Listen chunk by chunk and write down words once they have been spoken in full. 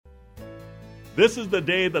This is the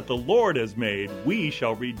day that the Lord has made. We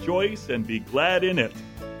shall rejoice and be glad in it.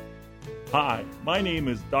 Hi, my name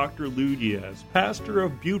is Dr. Lou Diaz, pastor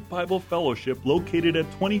of Butte Bible Fellowship located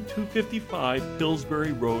at 2255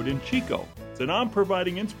 Pillsbury Road in Chico. And I'm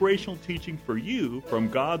providing inspirational teaching for you from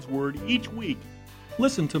God's Word each week.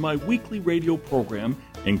 Listen to my weekly radio program,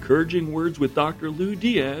 Encouraging Words with Dr. Lou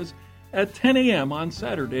Diaz, at 10 a.m. on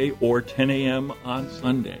Saturday or 10 a.m. on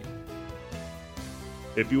Sunday.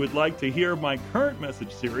 If you would like to hear my current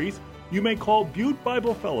message series, you may call Butte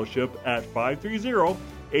Bible Fellowship at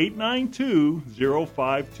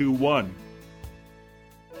 530-892-0521.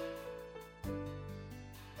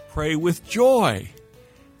 Pray with joy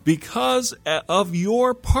because of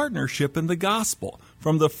your partnership in the gospel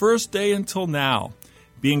from the first day until now,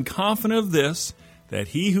 being confident of this, that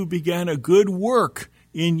he who began a good work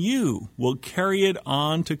in you will carry it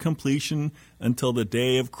on to completion until the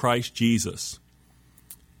day of Christ Jesus.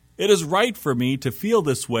 It is right for me to feel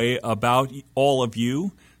this way about all of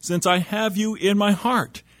you, since I have you in my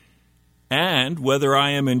heart. And whether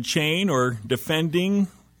I am in chain or defending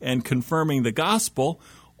and confirming the gospel,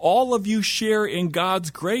 all of you share in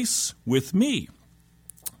God's grace with me.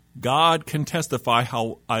 God can testify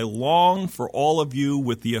how I long for all of you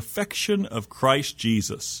with the affection of Christ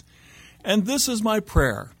Jesus. And this is my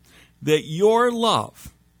prayer, that your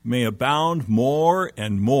love may abound more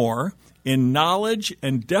and more in knowledge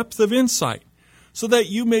and depth of insight, so that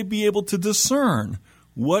you may be able to discern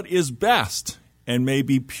what is best and may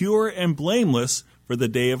be pure and blameless for the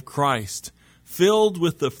day of Christ, filled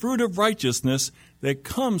with the fruit of righteousness that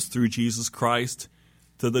comes through Jesus Christ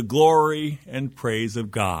to the glory and praise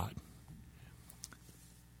of God.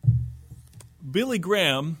 Billy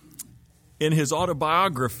Graham, in his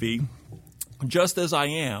autobiography, Just As I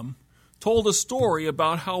Am, told a story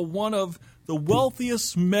about how one of the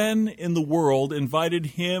wealthiest men in the world invited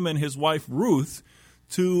him and his wife Ruth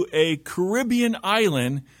to a Caribbean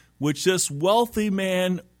island which this wealthy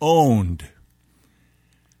man owned.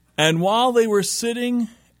 And while they were sitting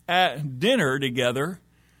at dinner together,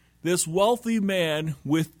 this wealthy man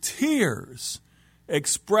with tears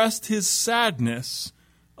expressed his sadness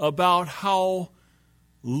about how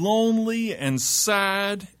lonely and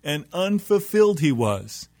sad and unfulfilled he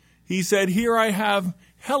was. He said, "Here I have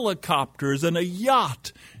helicopters and a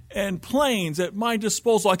yacht and planes at my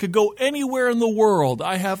disposal. I could go anywhere in the world.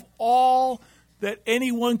 I have all that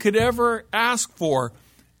anyone could ever ask for,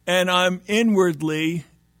 and I'm inwardly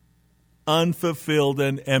unfulfilled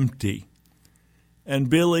and empty." And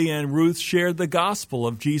Billy and Ruth shared the gospel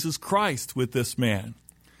of Jesus Christ with this man.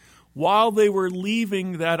 While they were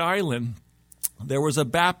leaving that island, there was a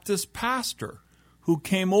Baptist pastor who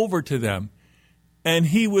came over to them, and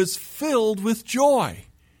he was filled with joy.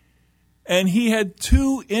 And he had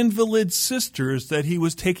 2 invalid sisters that he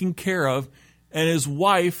was taking care of, and his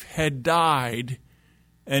wife had died,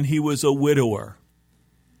 and he was a widower.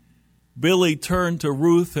 Billy turned to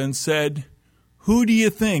Ruth and said, "Who do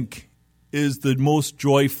you think is the most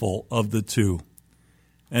joyful of the 2?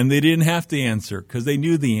 And they didn't have to answer because they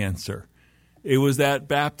knew the answer. It was that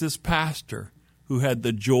Baptist pastor who had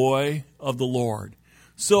the joy of the Lord.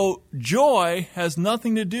 So joy has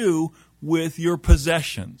nothing to do with your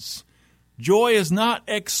possessions. Joy is not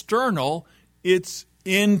external, it's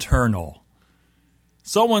internal.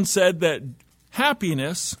 Someone said that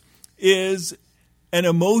happiness is an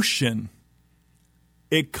emotion.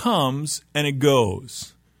 It comes and it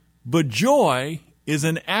goes. But joy is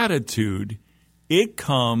an attitude. It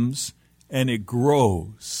comes and it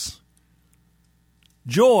grows.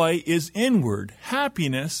 Joy is inward.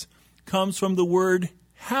 Happiness comes from the word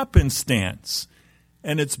happenstance,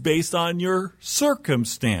 and it's based on your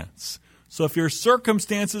circumstance. So if your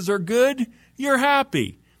circumstances are good, you're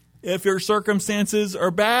happy. If your circumstances are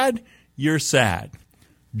bad, you're sad.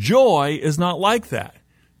 Joy is not like that.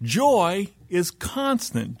 Joy is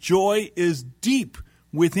constant. Joy is deep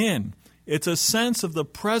within. It's a sense of the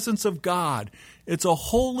presence of God. It's a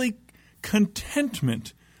holy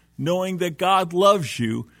contentment knowing that God loves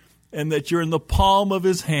you and that you're in the palm of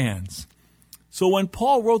his hands. So when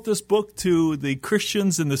Paul wrote this book to the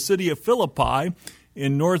Christians in the city of Philippi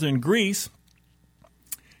in northern Greece,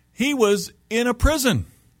 he was in a prison.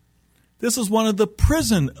 This is one of the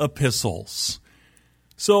prison epistles.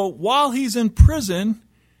 So while he's in prison,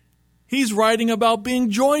 he's writing about being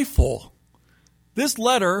joyful. This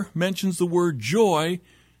letter mentions the word joy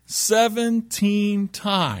 17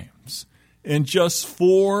 times in just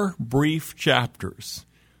 4 brief chapters.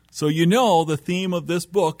 So you know the theme of this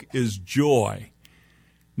book is joy.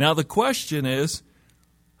 Now the question is,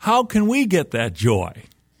 how can we get that joy?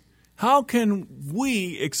 How can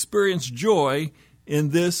we experience joy in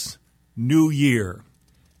this new year.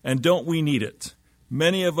 And don't we need it?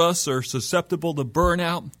 Many of us are susceptible to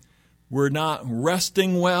burnout. We're not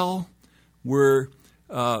resting well. We're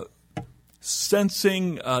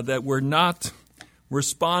sensing that we're not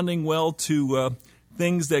responding well to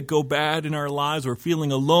things that go bad in our lives. We're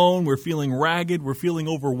feeling alone. We're feeling ragged. We're feeling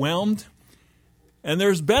overwhelmed. And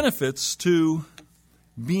there's benefits to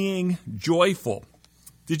being joyful.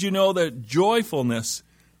 Did you know that joyfulness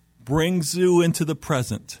brings you into the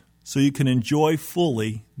present so you can enjoy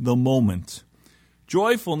fully the moment?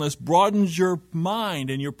 Joyfulness broadens your mind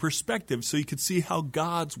and your perspective so you can see how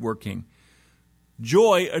God's working.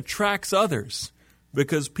 Joy attracts others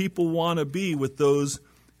because people want to be with those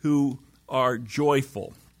who are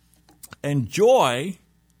joyful. And joy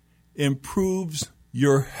improves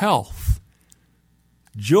your health.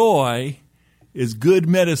 Joy is good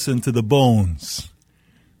medicine to the bones.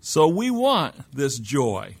 So we want this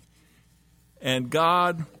joy. And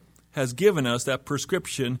God has given us that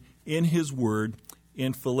prescription in His Word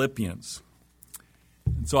in Philippians.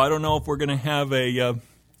 And so I don't know if we're going to have a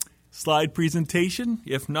slide presentation.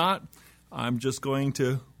 If not, I'm just going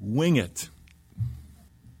to wing it.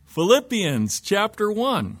 Philippians chapter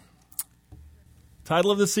 1.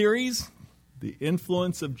 Title of the series, The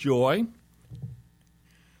Influence of Joy.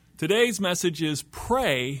 Today's message is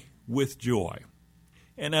Pray with Joy.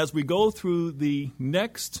 And as we go through the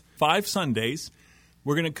next 5 Sundays,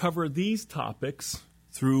 we're going to cover these topics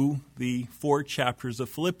through the 4 chapters of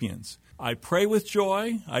Philippians. I pray with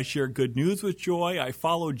joy, I share good news with joy, I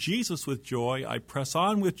follow Jesus with joy, I press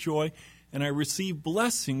on with joy, and I receive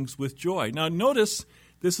blessings with joy. Now notice,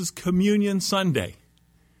 this is Communion Sunday.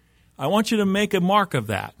 I want you to make a mark of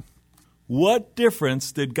that. What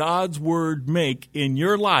difference did God's Word make in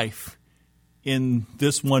your life in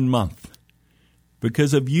this 1 month?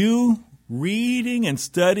 Because of you reading and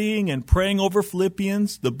studying and praying over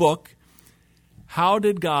Philippians, the book, how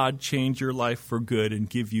did God change your life for good and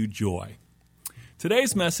give you joy?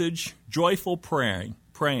 Today's message, joyful praying.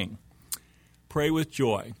 Pray with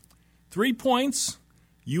joy. 3 points.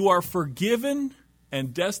 You are forgiven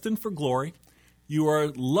and destined for glory. You are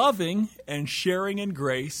loving and sharing in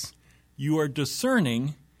grace. You are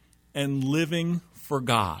discerning and living for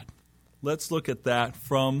God. Let's look at that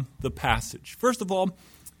from the passage. First of all,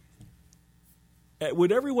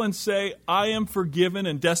 would everyone say, I am forgiven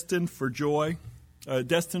and destined for joy?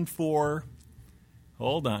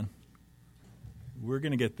 Hold on. We're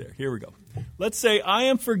going to get there. Here we go. Let's say, I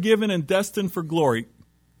am forgiven and destined for glory.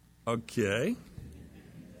 Okay.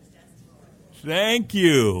 Thank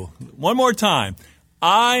you. One more time.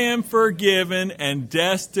 I am forgiven and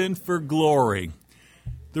destined for glory.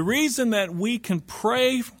 The reason that we can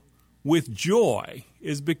pray with joy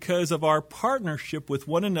is because of our partnership with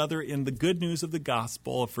one another in the good news of the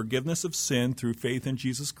gospel of forgiveness of sin through faith in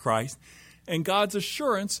Jesus Christ, and God's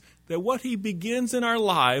assurance that what He begins in our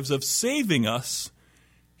lives of saving us,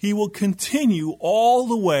 He will continue all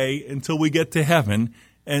the way until we get to heaven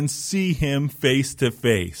and see Him face to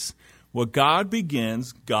face. What God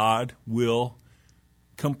begins, God will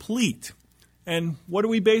complete. And what do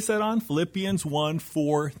we base that on? Philippians 1,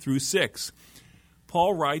 4 through 6.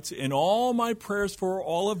 Paul writes, in all my prayers for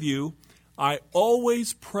all of you, I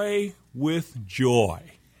always pray with joy,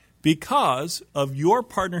 because of your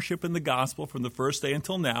partnership in the gospel from the first day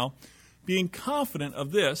until now, being confident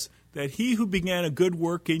of this, that He who began a good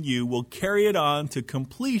work in you will carry it on to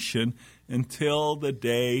completion until the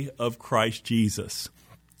day of Christ Jesus.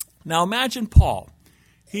 Now imagine Paul.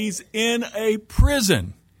 He's in a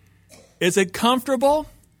prison. Is it comfortable?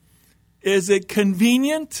 Is it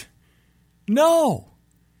convenient? No.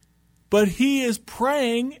 But he is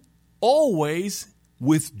praying always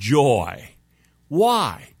with joy.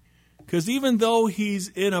 Why? Because even though he's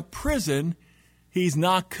in a prison, he's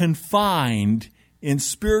not confined in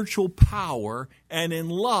spiritual power and in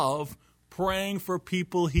love, praying for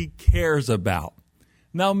people he cares about.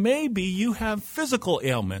 Now, maybe you have physical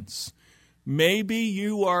ailments. Maybe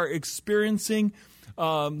you are experiencing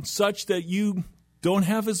such that you don't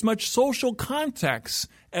have as much social contacts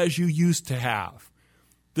as you used to have.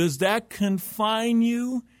 Does that confine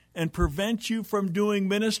you and prevent you from doing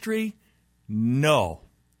ministry? No.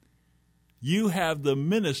 You have the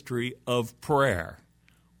ministry of prayer.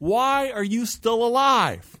 Why are you still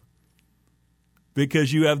alive?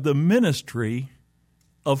 Because you have the ministry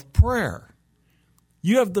of prayer.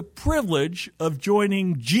 You have the privilege of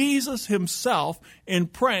joining Jesus Himself in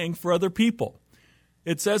praying for other people.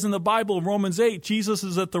 It says in the Bible, in Romans 8, Jesus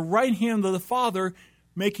is at the right hand of the Father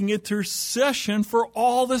making intercession for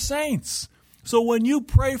all the saints. So when you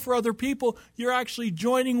pray for other people, you're actually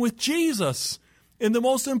joining with Jesus in the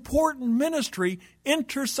most important ministry,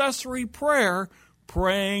 intercessory prayer,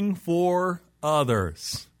 praying for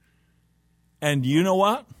others. And you know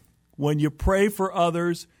what? When you pray for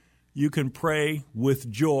others, you can pray with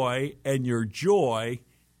joy, and your joy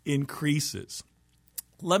increases.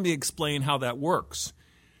 Let me explain how that works.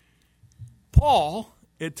 Paul,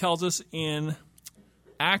 it tells us in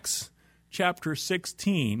Acts chapter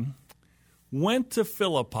 16, went to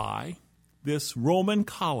Philippi, this Roman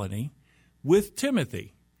colony, with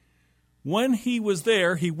Timothy. When he was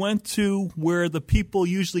there, he went to where the people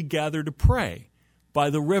usually gather to pray, by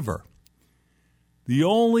the river. The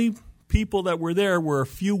only people that were there were a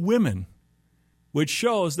few women, which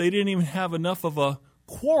shows they didn't even have enough of a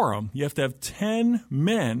quorum. You have to have 10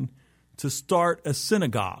 men to start a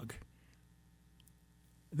synagogue.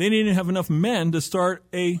 They didn't have enough men to start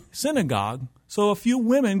a synagogue, so a few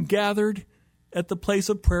women gathered at the place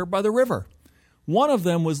of prayer by the river. One of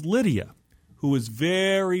them was Lydia, who was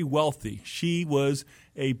very wealthy. She was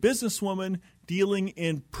a businesswoman dealing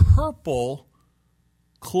in purple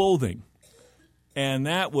clothing, and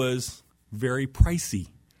that was very pricey.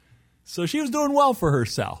 So she was doing well for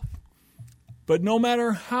herself. But no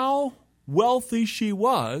matter how wealthy she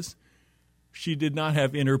was, she did not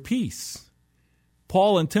have inner peace.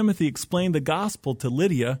 Paul and Timothy explained the gospel to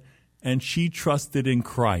Lydia, and she trusted in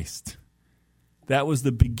Christ. That was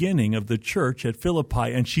the beginning of the church at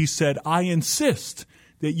Philippi. And she said, I insist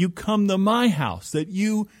that you come to my house, that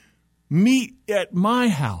you meet at my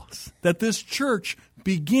house, that this church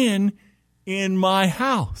begin in my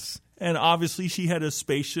house. And obviously she had a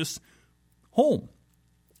spacious home.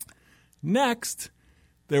 Next,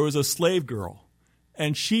 there was a slave girl,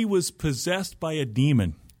 and she was possessed by a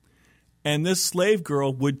demon. And this slave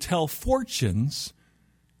girl would tell fortunes,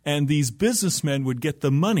 and these businessmen would get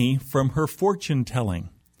the money from her fortune telling.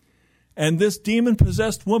 And this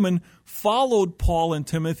demon-possessed woman followed Paul and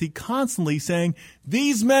Timothy constantly, saying,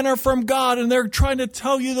 these men are from God, and they're trying to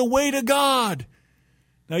tell you the way to God.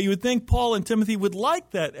 Now, you would think Paul and Timothy would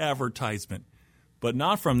like that advertisement, but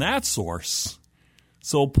not from that source.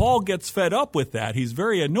 So Paul gets fed up with that. He's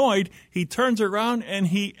very annoyed. He turns around and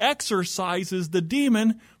he exorcises the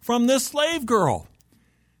demon from this slave girl.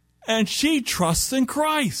 And she trusts in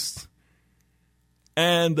Christ.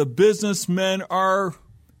 And the businessmen are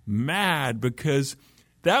mad because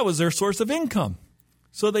that was their source of income.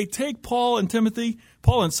 So they take Paul and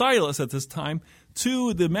Silas at this time,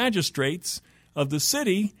 to the magistrates of the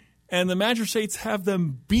city, and the magistrates have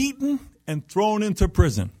them beaten and thrown into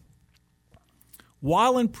prison.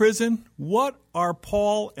 While in prison, what are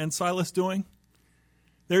Paul and Silas doing?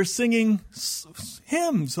 They're singing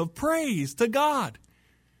hymns of praise to God.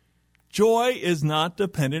 Joy is not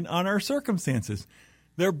dependent on our circumstances.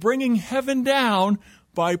 They're bringing heaven down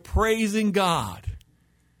by praising God.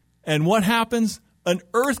 And what happens? An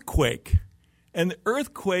earthquake. And the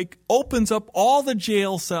earthquake opens up all the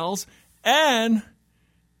jail cells, and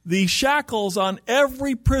the shackles on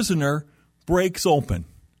every prisoner breaks open.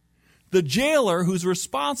 The jailer who's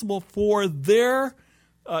responsible for their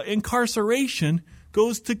incarceration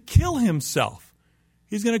goes to kill himself.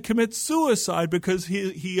 He's going to commit suicide because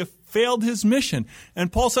he failed his mission.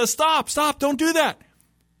 And Paul says, stop, don't do that.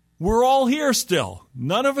 We're all here still.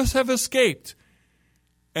 None of us have escaped.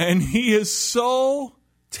 And he is so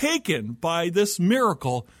taken by this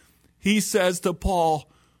miracle, he says to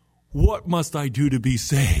Paul, what must I do to be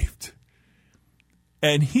saved?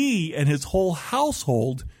 And he and his whole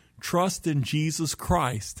household trust in Jesus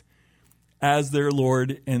Christ as their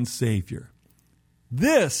Lord and Savior.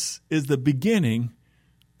 This is the beginning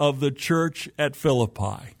of the church at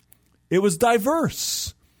Philippi. It was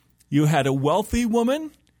diverse. You had a wealthy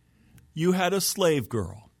woman. You had a slave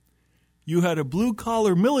girl. You had a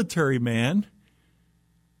blue-collar military man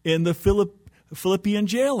in the Philippian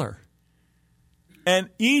jailer. And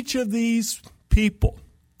each of these people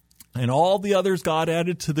and all the others God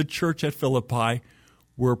added to the church at Philippi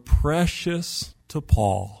were precious to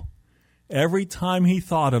Paul. Every time he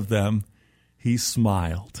thought of them, he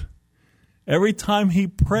smiled. Every time he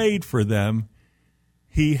prayed for them,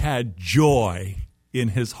 he had joy in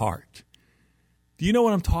his heart. Do you know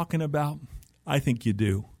what I'm talking about? I think you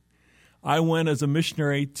do. I went as a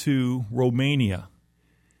missionary to Romania,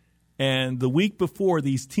 and the week before,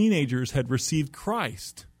 these teenagers had received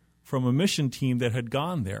Christ from a mission team that had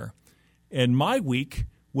gone there. And my week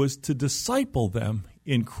was to disciple them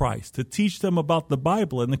in Christ, to teach them about the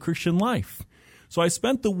Bible and the Christian life. So I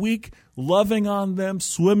spent the week loving on them,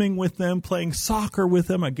 swimming with them, playing soccer with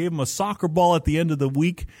them. I gave them a soccer ball at the end of the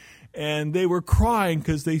week, and they were crying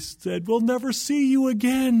because they said, we'll never see you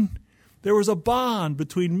again. There was a bond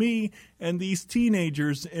between me and these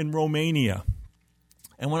teenagers in Romania.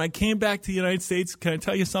 And when I came back to the United States, can I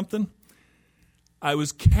tell you something? I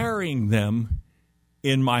was carrying them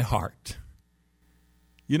in my heart.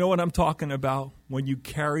 You know what I'm talking about? When you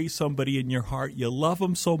carry somebody in your heart, you love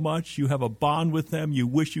them so much, you have a bond with them, you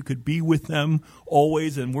wish you could be with them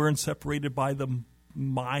always and weren't separated by the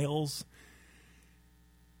miles.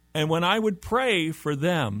 And when I would pray for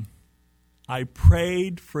them, I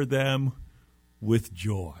prayed for them with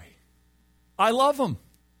joy. I love them.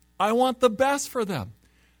 I want the best for them.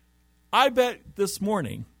 I bet this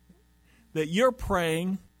morning that you're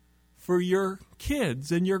praying for your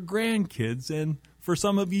kids and your grandkids, and for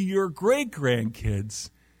some of you, your great-grandkids,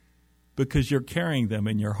 because you're carrying them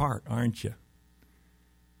in your heart, aren't you?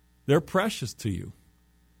 They're precious to you.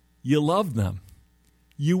 You love them.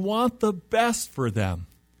 You want the best for them.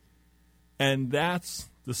 And that's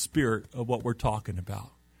the spirit of what we're talking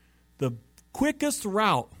about. The quickest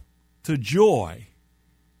route to joy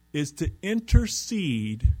is to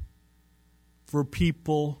intercede for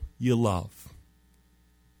people you love.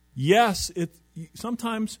 Yes,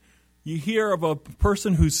 sometimes you hear of a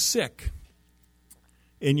person who's sick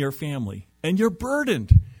in your family, and you're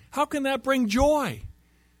burdened. How can that bring joy?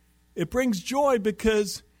 It brings joy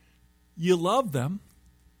because you love them.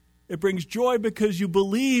 It brings joy because you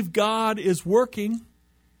believe God is working.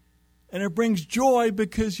 And it brings joy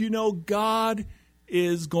because you know God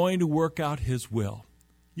is going to work out His will.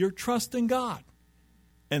 You're trusting God.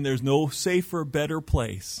 And there's no safer, better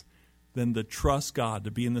place than to trust God,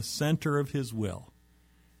 to be in the center of His will.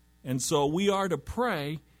 And so we are to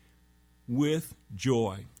pray with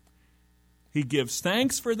joy. He gives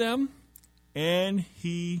thanks for them, and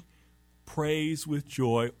he prays with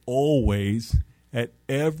joy always at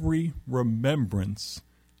every remembrance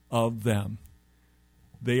of them.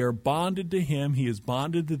 They are bonded to him. He is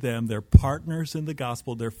bonded to them. They're partners in the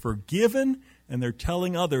gospel. They're forgiven, and they're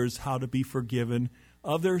telling others how to be forgiven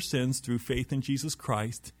of their sins through faith in Jesus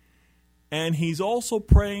Christ. And he's also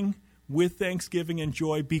praying with thanksgiving and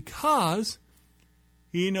joy because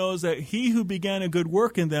he knows that he who began a good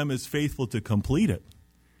work in them is faithful to complete it.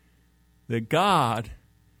 That God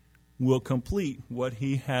will complete what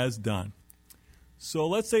he has done. So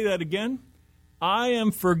let's say that again. I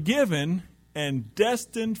am forgiven and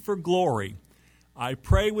destined for glory. I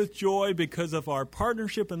pray with joy because of our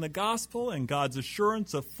partnership in the gospel and God's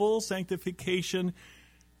assurance of full sanctification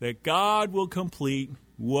that God will complete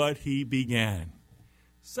what he began.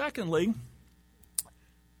 Secondly,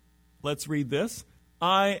 let's read this.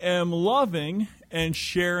 I am loving and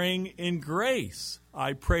sharing in grace.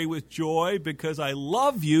 I pray with joy because I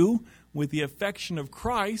love you with the affection of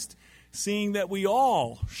Christ, seeing that we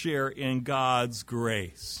all share in God's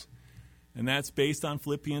grace. And that's based on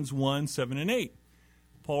Philippians 1, 7, and 8.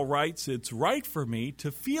 Paul writes, it's right for me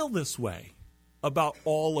to feel this way about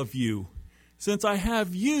all of you, since I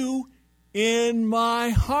have you in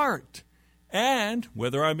my heart. And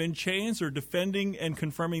whether I'm in chains or defending and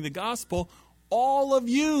confirming the gospel, all of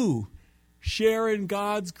you share in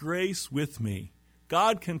God's grace with me.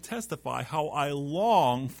 God can testify how I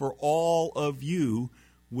long for all of you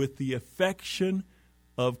with the affection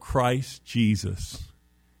of Christ Jesus.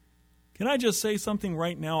 Can I just say something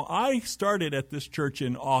right now? I started at this church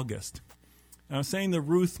in August. And I was saying to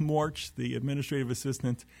Ruth Morch, the administrative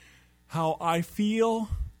assistant, how I feel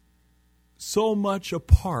so much a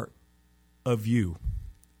part of you.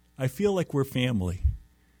 I feel like we're family.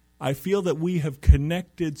 I feel that we have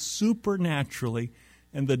connected supernaturally,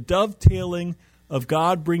 and the dovetailing of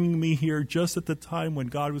God bringing me here just at the time when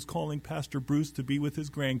God was calling Pastor Bruce to be with his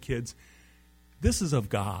grandkids, this is of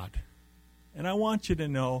God. And I want you to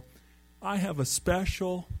know I have a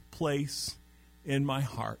special place in my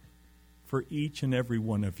heart for each and every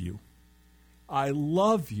one of you. I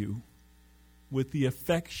love you with the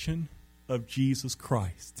affection of Jesus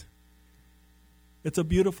Christ. It's a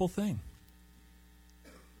beautiful thing.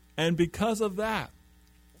 And because of that,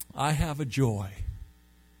 I have a joy.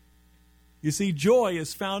 You see, joy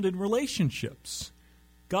is found in relationships.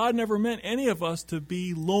 God never meant any of us to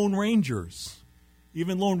be Lone Rangers.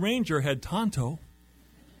 Even Lone Ranger had Tonto.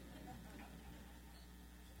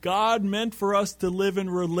 God meant for us to live in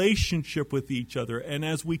relationship with each other. And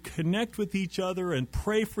as we connect with each other and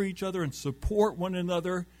pray for each other and support one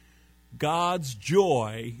another, God's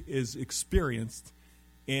joy is experienced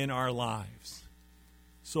in our lives.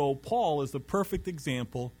 So Paul is the perfect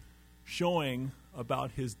example showing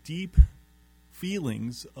about his deep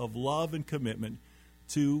feelings of love and commitment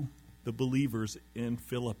to the believers in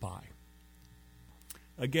Philippi.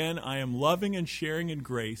 Again, I am loving and sharing in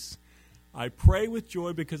grace. I pray with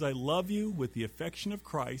joy because I love you with the affection of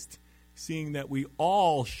Christ, seeing that we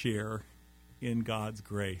all share in God's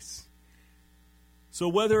grace. So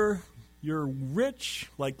whether you're rich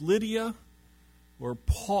like Lydia, or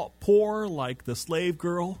poor like the slave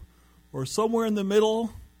girl, or somewhere in the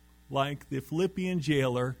middle like the Philippian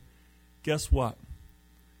jailer, guess what?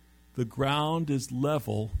 The ground is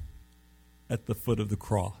level at the foot of the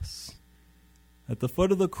cross. At the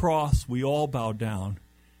foot of the cross, we all bow down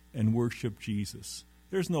and worship Jesus.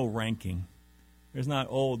 There's no ranking. There's not,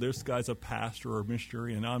 oh, this guy's a pastor or a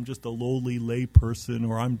missionary and I'm just a lowly lay person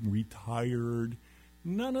or I'm retired.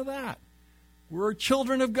 None of that. We're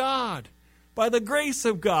children of God by the grace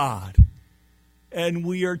of God. And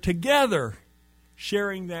we are together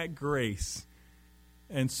sharing that grace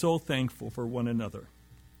and so thankful for one another.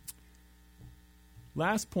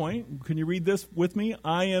 Last point, can you read this with me?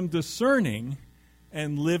 I am discerning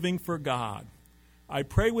and living for God. I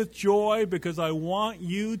pray with joy because I want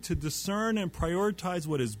you to discern and prioritize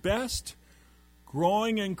what is best,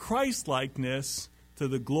 growing in Christ-likeness to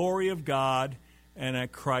the glory of God and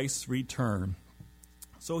at Christ's return.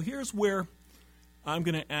 So here's where I'm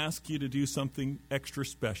going to ask you to do something extra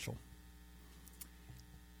special.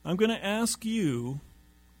 I'm going to ask you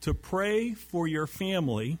to pray for your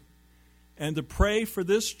family and to pray for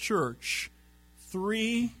this church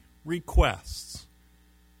 3 requests.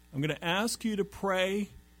 I'm going to ask you to pray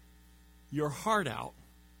your heart out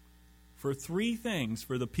for 3 things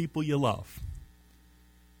for the people you love.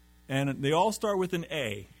 And they all start with an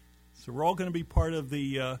A. So we're all going to be part of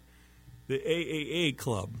the AAA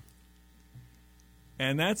club.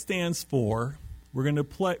 And that stands for, we're going to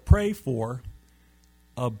pray for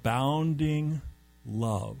abounding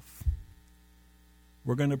love.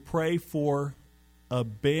 We're going to pray for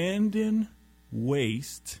abandon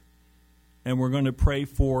waste. And we're going to pray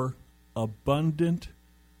for abundant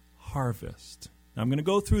harvest. Now, I'm going to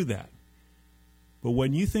go through that. But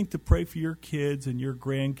when you think to pray for your kids and your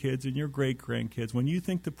grandkids and your great-grandkids, when you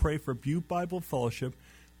think to pray for Butte Bible Fellowship,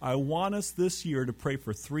 I want us this year to pray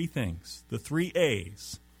for 3 things, the 3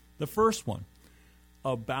 A's. The first one,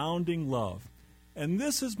 abounding love. And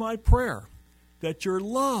this is my prayer, that your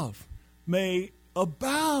love may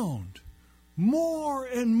abound more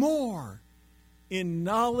and more in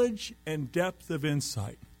knowledge and depth of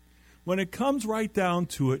insight. When it comes right down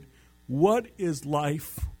to it, what is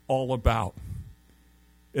life all about?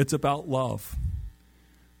 It's about love.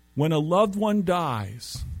 When a loved one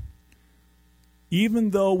dies, even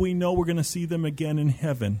though we know we're going to see them again in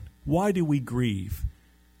heaven, why do we grieve?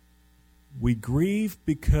 We grieve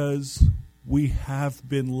because we have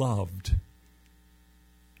been loved,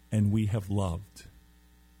 and we have loved.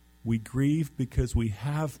 We grieve because we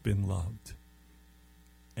have been loved,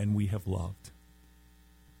 and we have loved.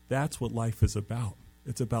 That's what life is about.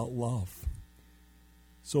 It's about love.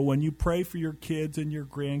 So when you pray for your kids and your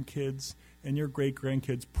grandkids and your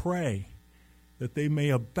great-grandkids, pray that they may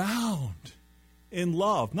abound in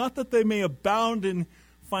love. Not that they may abound in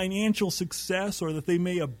financial success or that they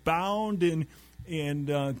may abound in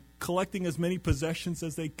collecting as many possessions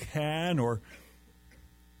as they can or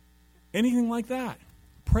anything like that.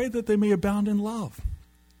 Pray that they may abound in love.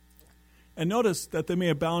 And notice that they may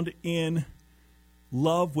abound in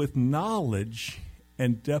love with knowledge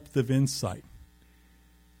and depth of insight.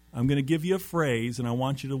 I'm going to give you a phrase, and I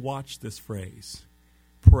want you to watch this phrase.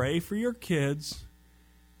 Pray for your kids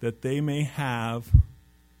that they may have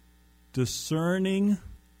discerning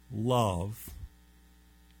love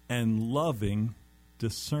and loving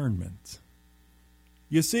discernment.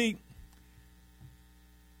 You see,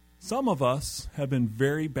 some of us have been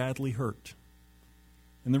very badly hurt.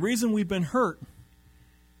 And the reason we've been hurt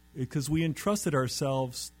is because we entrusted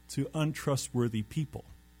ourselves to untrustworthy people.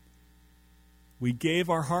 We gave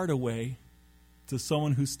our heart away to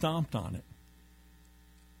someone who stomped on it.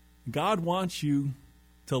 God wants you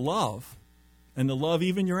to love, and to love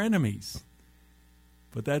even your enemies.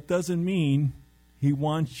 But that doesn't mean He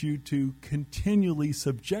wants you to continually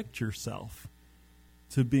subject yourself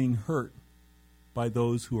to being hurt by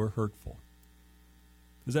those who are hurtful.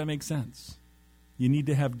 Does that make sense? You need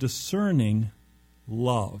to have discerning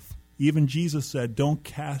love. Even Jesus said, don't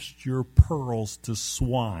cast your pearls to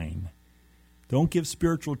swine. Don't give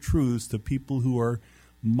spiritual truths to people who are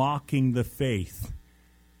mocking the faith.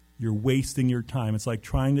 You're wasting your time. It's like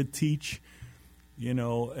trying to teach,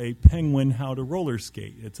 a penguin how to roller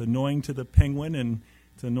skate. It's annoying to the penguin and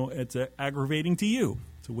it's aggravating to you.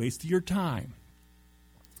 It's a waste of your time.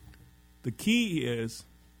 The key is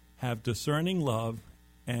have discerning love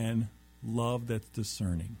and love that's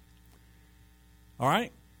discerning. All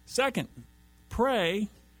right? Second, pray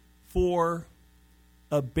for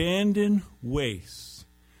abandoned waste.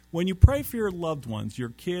 When you pray for your loved ones, your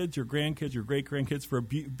kids, your grandkids, your great-grandkids, for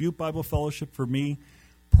Butte Bible Fellowship, for me,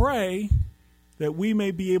 pray that we may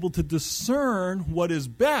be able to discern what is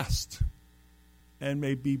best and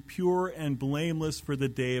may be pure and blameless for the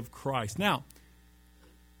day of Christ. Now,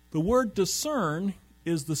 the word discern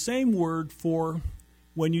is the same word for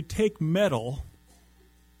when you take metal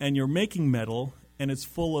and you're making metal and it's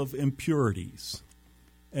full of impurities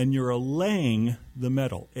and you're allaying the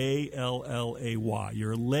metal, A-L-L-A-Y.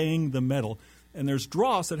 You're allaying the metal and there's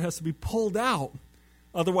dross that has to be pulled out.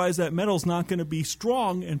 Otherwise, that metal's not going to be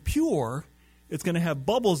strong and pure. It's going to have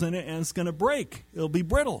bubbles in it, and it's going to break. It'll be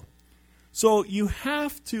brittle. So you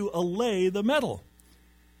have to allay the metal.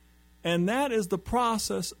 And that is the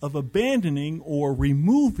process of abandoning or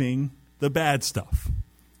removing the bad stuff.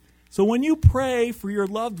 So when you pray for your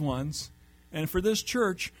loved ones and for this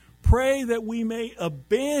church, pray that we may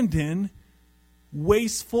abandon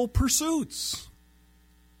wasteful pursuits.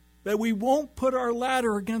 That we won't put our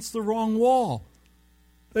ladder against the wrong wall.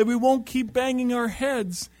 That we won't keep banging our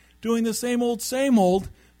heads doing the same old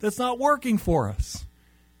that's not working for us.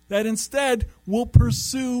 That instead we'll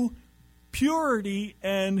pursue purity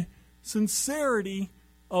and sincerity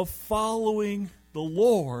of following the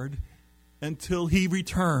Lord until He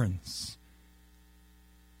returns.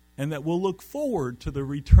 And that we'll look forward to the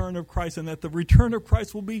return of Christ, and that the return of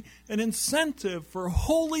Christ will be an incentive for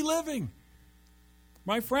holy living.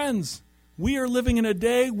 My friends, we are living in a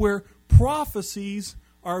day where prophecies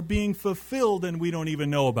are being fulfilled and we don't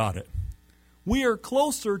even know about it. We are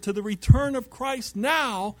closer to the return of Christ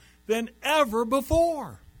now than ever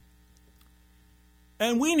before.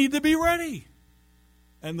 And we need to be ready.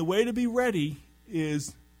 And the way to be ready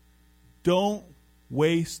is don't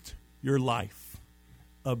waste your life.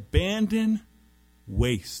 Abandon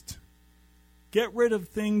waste. Get rid of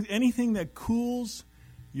things, anything that cools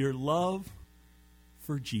your love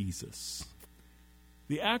for Jesus.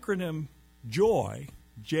 The acronym JOY,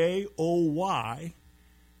 J-O-Y,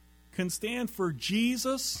 can stand for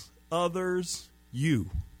Jesus, others,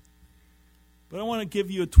 you. But I want to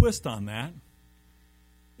give you a twist on that.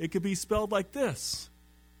 It could be spelled like this: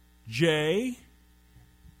 J,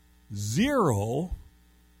 0,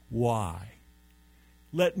 Y.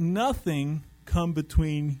 Let nothing come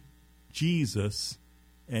between Jesus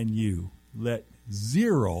and you. Let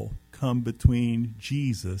 0 come between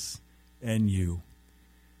Jesus and you.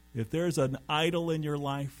 If there's an idol in your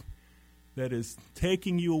life that is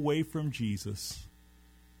taking you away from Jesus,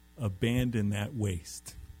 abandon that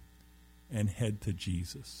waste and head to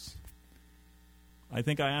Jesus. I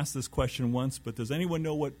think I asked this question once, but does anyone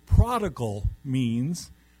know what prodigal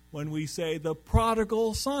means when we say the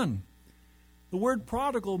prodigal son? The word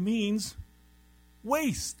prodigal means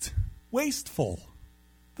waste, wasteful.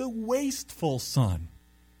 The wasteful son.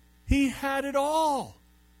 He had it all,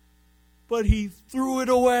 but he threw it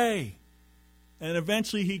away. And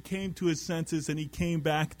eventually he came to his senses and he came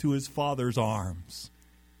back to his father's arms.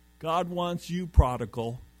 God wants you,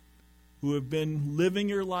 prodigal, who have been living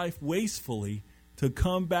your life wastefully, to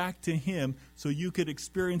come back to him so you could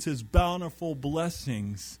experience his bountiful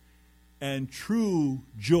blessings and true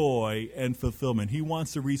joy and fulfillment. He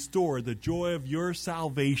wants to restore the joy of your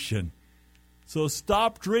salvation. So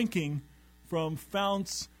stop drinking from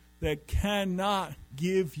founts that cannot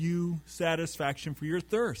give you satisfaction for your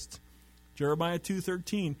thirst. Jeremiah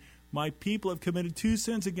 2:13, my people have committed 2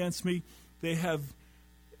 sins against me. They have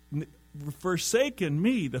forsaken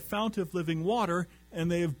me, the fount of living water,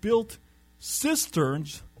 and they have built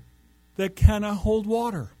cisterns that cannot hold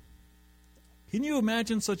water. Can you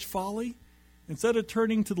imagine such folly? Instead of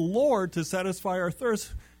turning to the Lord to satisfy our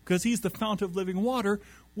thirst, because he's the fount of living water,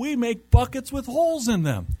 we make buckets with holes in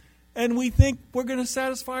them. And we think we're going to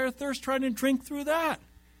satisfy our thirst trying to drink through that.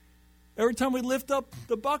 Every time we lift up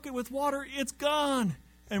the bucket with water, it's gone.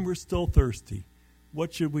 And we're still thirsty.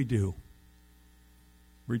 What should we do?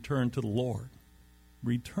 Return to the Lord.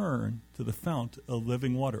 Return to the fount of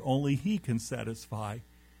living water. Only he can satisfy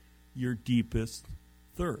your deepest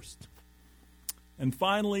thirst. And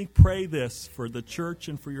finally, pray this for the church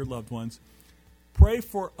and for your loved ones. Pray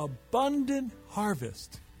for abundant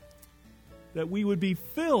harvest, that we would be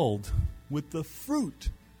filled with the fruit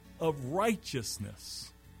of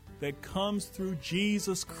righteousness that comes through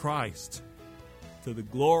Jesus Christ to the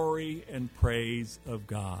glory and praise of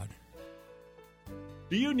God.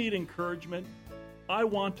 Do you need encouragement? I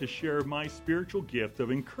want to share my spiritual gift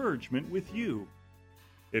of encouragement with you.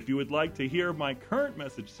 If you would like to hear my current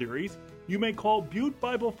message series, you may call Butte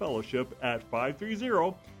Bible Fellowship at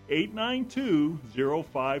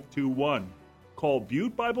 530-892-0521. Call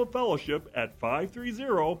Butte Bible Fellowship at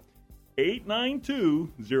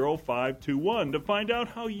 530-892-0521 to find out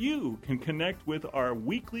how you can connect with our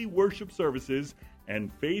weekly worship services and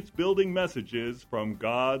faith-building messages from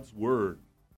God's Word.